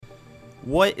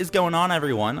What is going on,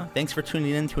 everyone? Thanks for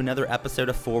tuning in to another episode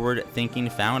of Forward Thinking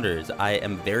Founders. I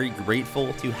am very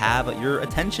grateful to have your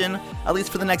attention, at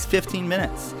least for the next 15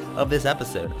 minutes of this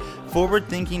episode. Forward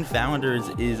Thinking Founders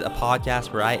is a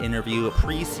podcast where I interview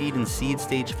pre-seed and seed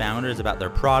stage founders about their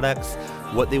products,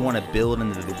 what they want to build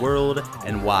into the world,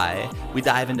 and why. We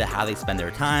dive into how they spend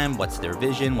their time, what's their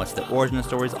vision, what's the origin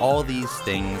stories, all these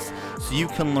things, so you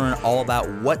can learn all about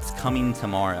what's coming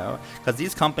tomorrow. Because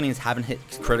these companies haven't hit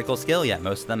critical scale yet.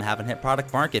 Most of them haven't hit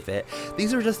product market fit.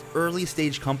 These are just early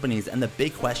stage companies, and the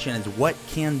big question is, what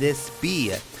can this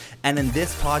be? And in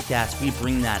this podcast, we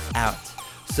bring that out.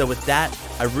 So with that,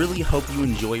 I really hope you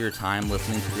enjoy your time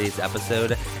listening to today's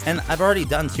episode. And I've already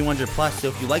done 200 plus, so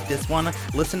if you like this one,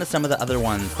 listen to some of the other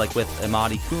ones, like with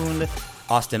Imadi Kund,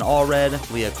 Austin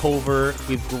Allred, Leah Culver.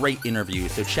 We have great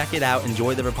interviews, so check it out,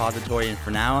 enjoy the repository, and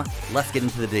for now, let's get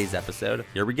into today's episode.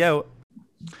 Here we go.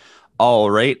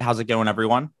 All right, how's it going,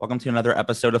 everyone? Welcome to another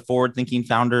episode of Forward Thinking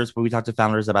Founders, where we talk to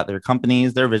founders about their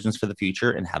companies, their visions for the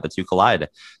future, and how the two collide.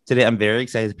 Today, I'm very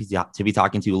excited to be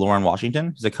talking to Lauren Washington,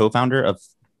 who's a co-founder of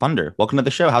Funder. Welcome to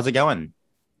the show. How's it going?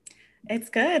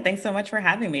 It's good. Thanks so much for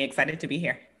having me. Excited to be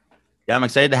here. Yeah, I'm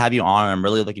excited to have you on. I'm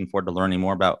really looking forward to learning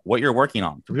more about what you're working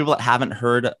on. For people that haven't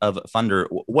heard of Funder,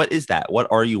 what is that? What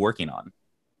are you working on?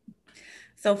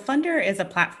 So Funder is a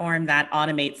platform that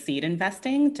automates seed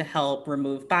investing to help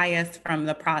remove bias from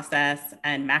the process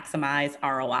and maximize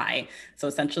ROI. So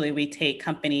essentially, we take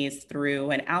companies through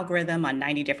an algorithm on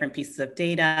 90 different pieces of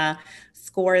data,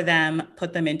 score them,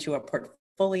 put them into a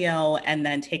portfolio, and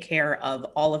then take care of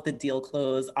all of the deal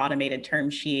close, automated term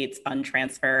sheets, fund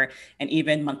transfer, and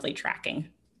even monthly tracking.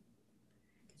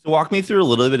 So walk me through a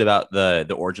little bit about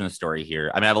the origin story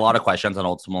here. I mean, I have a lot of questions on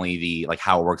ultimately the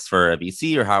how it works for a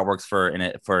VC or how it works for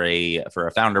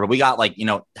a founder. But we got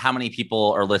how many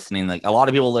people are listening? Like a lot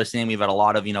of people listening. We've had a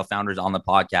lot of founders on the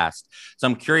podcast. So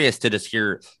I'm curious to just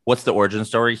hear what's the origin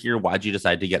story here. Why'd you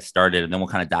decide to get started? And then we'll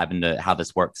kind of dive into how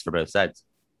this works for both sides.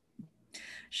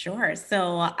 Sure.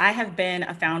 So I have been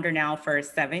a founder now for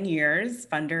 7 years.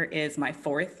 Funder is my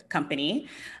fourth company.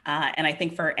 And I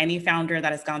think for any founder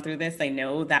that has gone through this, they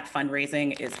know that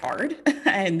fundraising is hard.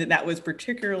 And that was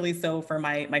particularly so for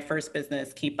my first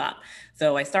business, Keep Up.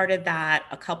 So I started that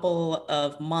a couple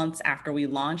of months after we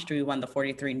launched. We won the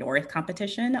 43 North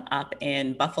competition up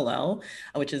in Buffalo,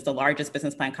 which is the largest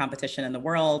business plan competition in the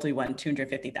world. We won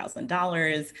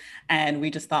 $250,000. And we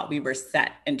just thought we were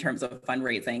set in terms of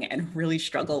fundraising and really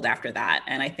struggled after that.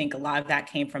 And I think a lot of that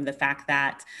came from the fact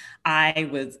that I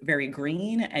was very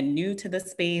green and new to the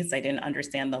space. I didn't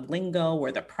understand the lingo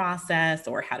or the process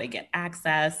or how to get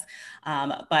access.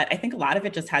 But I think a lot of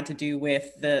it just had to do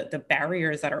with the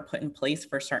barriers that are put in place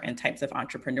for certain types of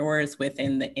entrepreneurs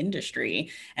within the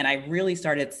industry. And I really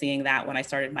started seeing that when I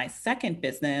started my second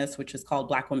business, which is called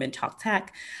Black Women Talk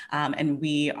Tech. And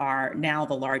we are now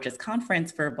the largest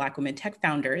conference for Black women tech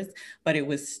founders. But it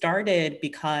was started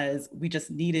because we just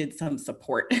needed some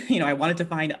support. I wanted to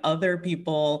find other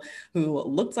people who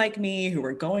looked like me, who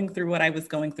were going through what I was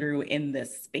going through in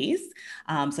this space,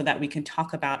 so that we can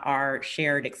talk about our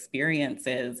shared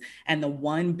experiences. And the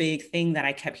one big thing that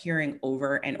I kept hearing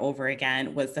over and over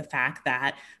again was the fact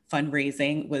that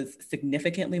fundraising was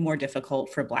significantly more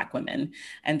difficult for Black women.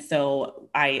 And so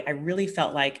I really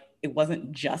felt like it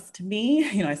wasn't just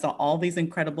me. I saw all these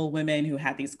incredible women who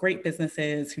had these great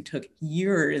businesses who took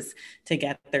years to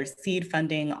get their seed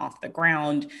funding off the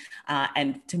ground.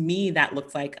 And to me, that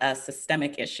looked like a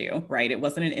systemic issue, right? It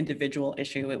wasn't an individual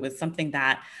issue. It was something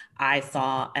that I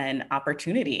saw an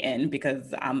opportunity in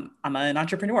because I'm an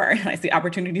entrepreneur and I see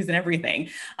opportunities in everything.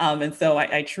 And so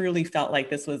I truly felt like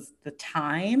this was the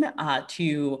time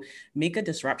to make a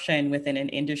disruption within an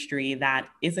industry that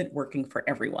isn't working for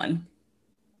everyone.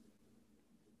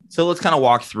 So let's kind of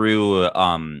walk through,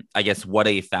 I guess, what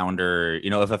a founder,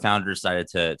 if a founder decided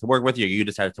to work with you, you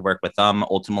decided to work with them,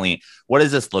 ultimately, what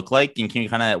does this look like? And can you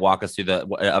kind of walk us through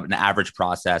an average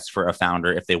process for a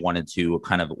founder if they wanted to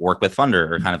kind of work with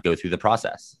Funder or kind of go through the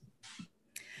process?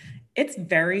 It's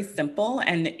very simple,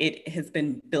 and it has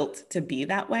been built to be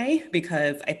that way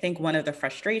because I think one of the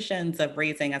frustrations of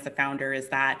raising as a founder is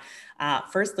that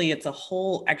firstly, it's a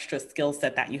whole extra skill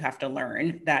set that you have to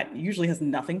learn that usually has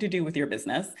nothing to do with your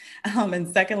business.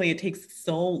 And secondly, it takes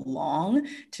so long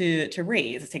to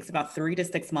raise. It takes about 3 to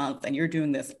 6 months, and you're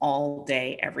doing this all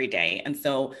day, every day. And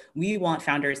so we want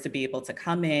founders to be able to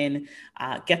come in,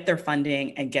 get their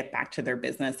funding, and get back to their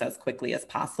business as quickly as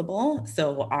possible.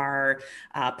 So our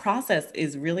process process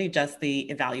is really just the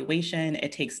evaluation.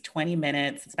 It takes 20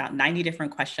 minutes. It's about 90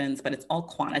 different questions, but it's all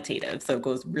quantitative. So it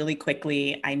goes really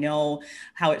quickly. I know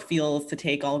how it feels to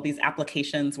take all of these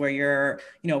applications where you're,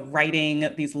 writing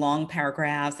these long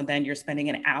paragraphs and then you're spending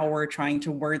an hour trying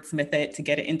to wordsmith it to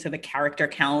get it into the character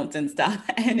count and stuff.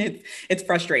 And it's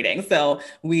frustrating. So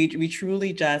we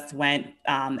truly just went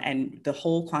and the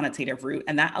whole quantitative route,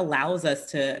 and that allows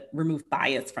us to remove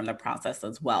bias from the process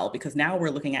as well, because now we're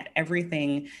looking at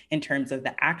everything in terms of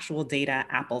the actual data,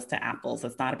 apples to apples.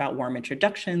 It's not about warm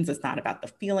introductions. It's not about the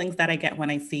feelings that I get when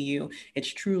I see you. It's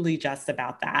truly just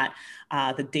about that,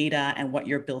 the data and what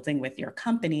you're building with your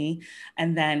company.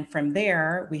 And then from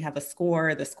there, we have a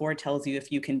score. The score tells you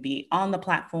if you can be on the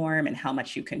platform and how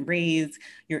much you can raise.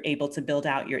 You're able to build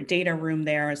out your data room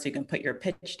there, so you can put your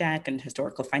pitch deck and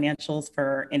historical financials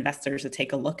for investors to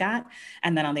take a look at.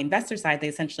 And then on the investor side, they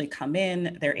essentially come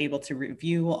in, they're able to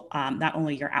review not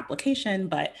only your application,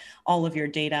 but all of your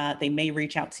data. They may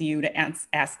reach out to you to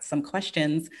ask some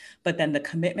questions, but then the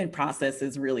commitment process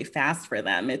is really fast for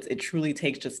them. It truly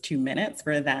takes just 2 minutes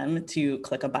for them to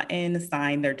click a button,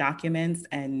 sign their documents,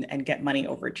 and get money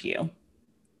over to you.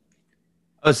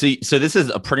 Oh, so this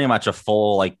is pretty much a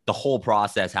full, like the whole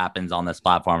process happens on this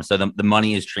platform. So the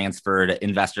money is transferred.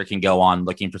 Investor can go on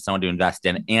looking for someone to invest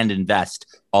in and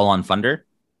invest all on Funder.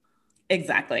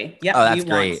 Exactly. Yep. Oh, that's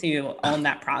We want great. to own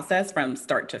that process from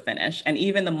start to finish, and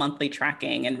even the monthly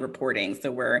tracking and reporting. So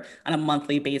we're on a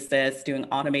monthly basis doing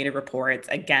automated reports.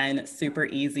 Again, super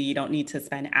easy. You don't need to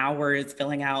spend hours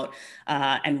filling out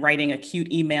and writing a cute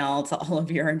email to all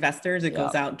of your investors. It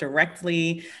goes out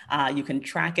directly. You can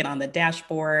track it on the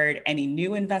dashboard. Any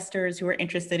new investors who are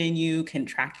interested in you can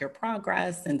track your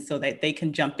progress, and so that they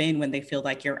can jump in when they feel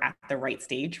like you're at the right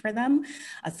stage for them.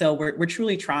 So we're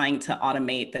truly trying to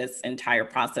automate this entire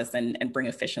process and bring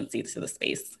efficiency to the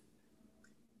space.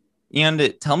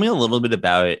 And tell me a little bit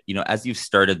about, as you've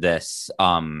started this,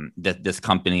 this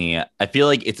company. I feel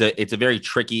like it's a very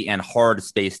tricky and hard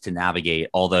space to navigate,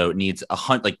 although it needs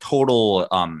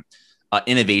total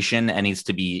innovation and needs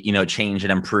to be, changed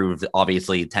and improved,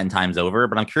 obviously 10 times over.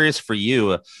 But I'm curious for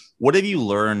you, what have you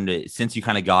learned since you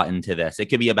kind of got into this? It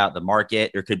could be about the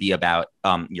market, or it could be about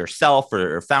yourself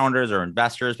or founders or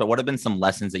investors. But what have been some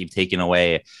lessons that you've taken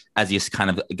away as you've kind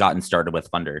of gotten started with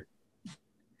Funder?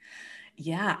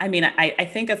 Yeah, I mean, I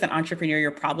think as an entrepreneur, you're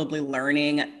probably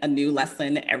learning a new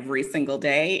lesson every single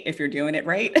day if you're doing it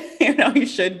right. You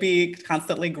should be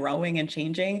constantly growing and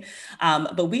changing.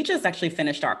 But we just actually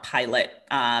finished our pilot.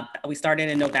 We started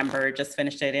in November, just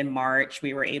finished it in March.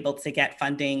 We were able to get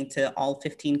funding to all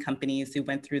 15 companies who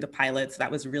went through the pilot. So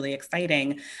that was really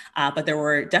exciting. But there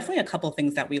were definitely a couple of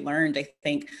things that we learned. I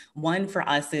think one for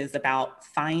us is about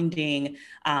finding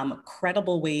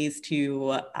credible ways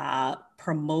to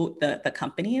promote the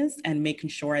companies and making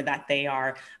sure that they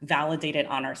are validated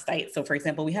on our site. So for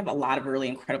example, we have a lot of really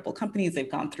incredible companies. They've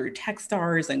gone through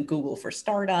Techstars and Google for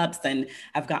Startups and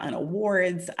have gotten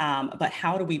awards. But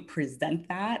how do we present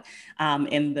that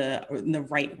in the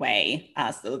right way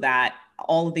so that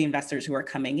all of the investors who are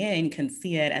coming in can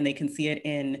see it, and they can see it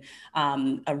in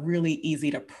a really easy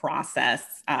to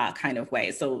process kind of way.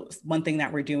 So one thing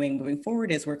that we're doing moving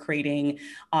forward is we're creating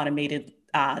automated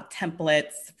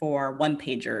templates for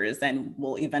one-pagers, and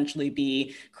we'll eventually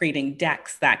be creating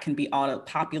decks that can be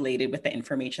auto-populated with the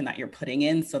information that you're putting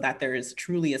in, so that there's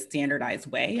truly a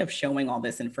standardized way of showing all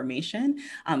this information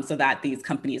so that these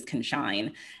companies can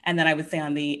shine. And then I would say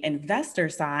on the investor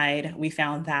side, we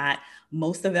found that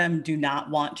most of them do not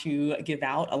want to give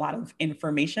out a lot of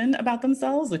information about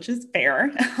themselves, which is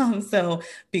fair. So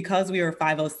because we are a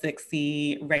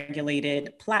 506c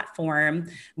regulated platform,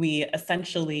 we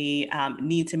essentially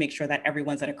need to make sure that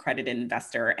everyone's an accredited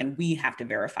investor, and we have to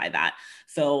verify that.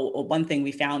 So one thing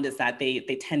we found is that they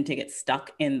tend to get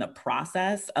stuck in the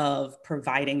process of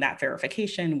providing that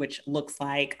verification, which looks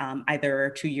like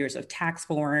either 2 years of tax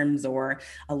forms or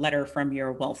a letter from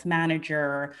your wealth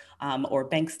manager or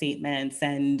bank statement.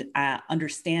 And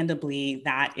understandably,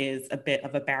 that is a bit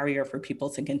of a barrier for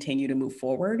people to continue to move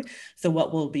forward. So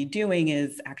what we'll be doing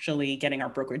is actually getting our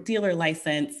broker-dealer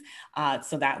license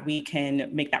so that we can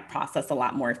make that process a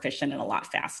lot more efficient and a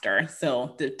lot faster.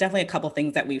 So definitely a couple of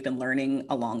things that we've been learning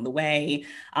along the way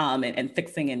and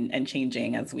fixing and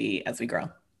changing as we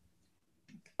grow.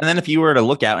 And then if you were to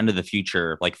look out into the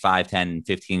future, like 5, 10,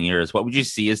 15 years, what would you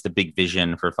see as the big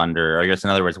vision for Funder? Or I guess, in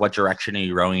other words, what direction are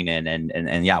you rowing in?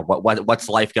 And yeah, what's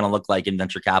life going to look like in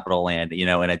venture capital and, in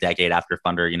a decade after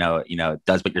Funder,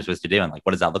 does what you're supposed to do? And like,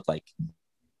 what does that look like?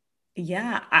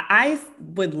 Yeah, I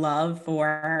would love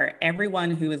for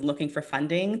everyone who is looking for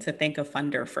funding to think of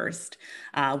Funder first.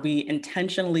 We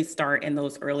intentionally start in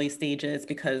those early stages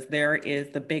because there is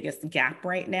the biggest gap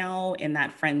right now in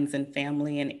that friends and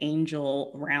family and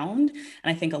angel round. And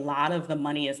I think a lot of the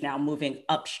money is now moving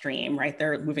upstream, right?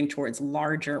 They're moving towards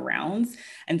larger rounds.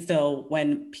 And so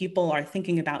when people are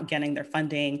thinking about getting their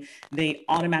funding, they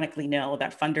automatically know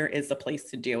that Funder is the place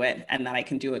to do it and that I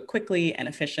can do it quickly and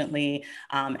efficiently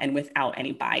and without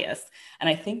any bias. And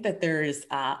I think that there's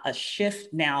a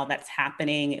shift now that's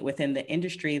happening within the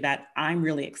industry that I'm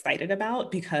really excited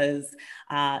about because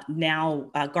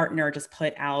now Gartner just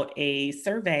put out a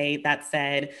survey that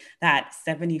said that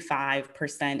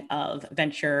 75% of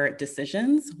venture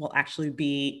decisions will actually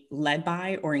be led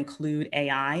by or include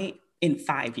AI in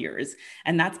 5 years.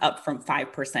 And that's up from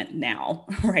 5% now,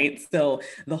 right? So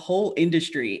the whole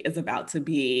industry is about to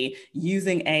be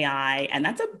using AI. And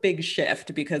that's a big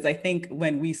shift because I think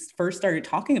when we first started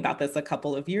talking about this a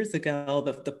couple of years ago,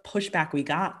 the pushback we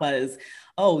got was,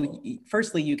 oh,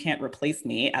 firstly, you can't replace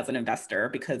me as an investor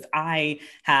because I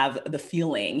have the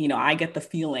feeling, I get the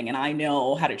feeling and I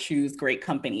know how to choose great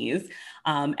companies.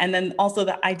 And then also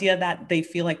the idea that they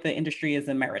feel like the industry is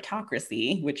a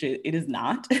meritocracy, which it is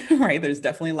not, right? There's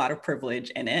definitely a lot of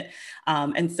privilege in it.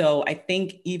 And so I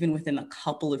think even within a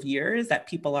couple of years that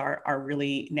people are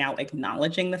really now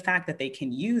acknowledging the fact that they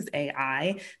can use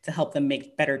AI to help them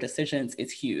make better decisions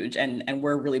is huge. And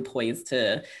we're really poised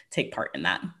to take part in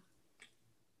that.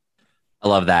 I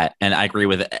love that. And I agree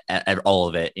with all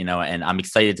of it, and I'm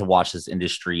excited to watch this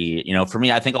industry. For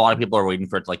me, I think a lot of people are waiting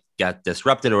for it to like get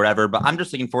disrupted or whatever, but I'm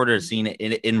just looking forward to seeing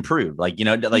it improve.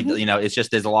 Mm-hmm. it's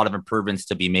just, there's a lot of improvements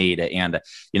to be made. And,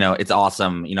 it's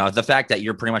awesome. The fact that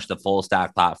you're pretty much the full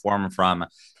stack platform from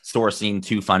sourcing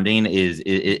to funding is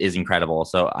incredible.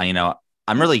 So I'm really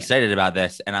Thank you. excited about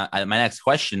this. And my next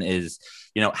question is,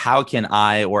 how can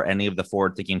I or any of the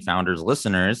forward thinking founders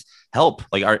listeners help?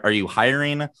 Like, are you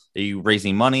hiring? Are you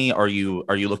raising money? Are you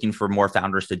looking for more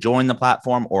founders to join the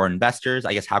platform or investors?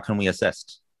 I guess, how can we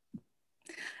assist?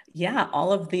 Yeah,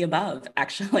 all of the above,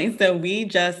 actually. So we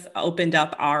just opened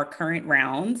up our current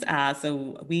rounds.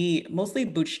 So we mostly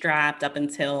bootstrapped up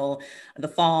until the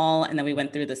fall, and then we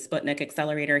went through the Sputnik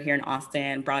Accelerator here in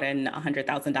Austin, brought in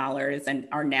 $100,000, and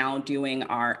are now doing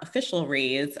our official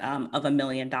raise of $1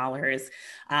 million.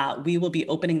 We will be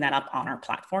opening that up on our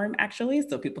platform, actually,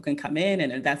 so people can come in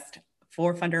and invest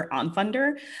for Funder on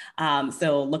Funder.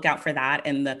 So look out for that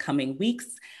in the coming weeks.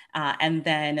 And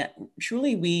then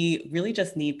truly, we really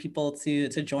just need people to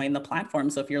join the platform.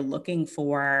 So if you're looking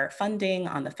for funding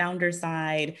on the founder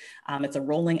side, it's a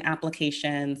rolling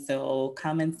application. So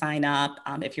come and sign up.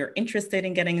 If you're interested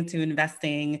in getting into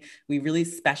investing, we really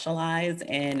specialize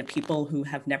in people who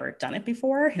have never done it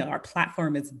before. Our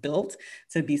platform is built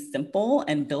to be simple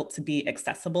and built to be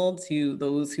accessible to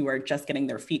those who are just getting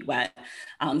their feet wet.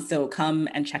 So come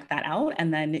and check that out.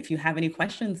 And then if you have any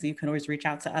questions, you can always reach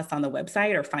out to us on the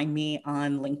website or find me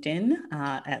on LinkedIn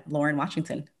at Lauren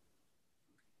Washington.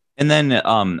 And then,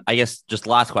 I guess, just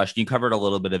last question. You covered a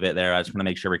little bit of it there. I just want to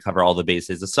make sure we cover all the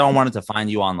bases. If someone wanted to find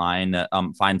you online,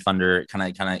 find Funder,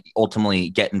 kind of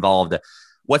ultimately get involved,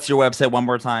 what's your website one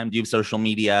more time? Do you have social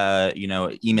media?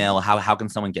 Email? How can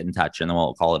someone get in touch? And then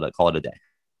we'll call it a day.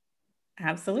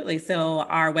 Absolutely. So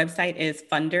our website is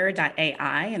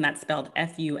funder.ai, and that's spelled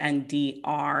FUNDR.ai.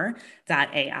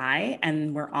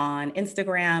 And we're on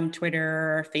Instagram,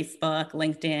 Twitter, Facebook,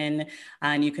 LinkedIn,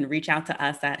 and you can reach out to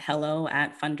us at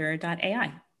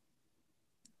hello@funder.ai.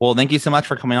 Well, thank you so much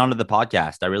for coming on to the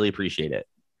podcast. I really appreciate it.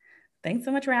 Thanks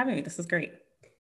so much for having me. This was great.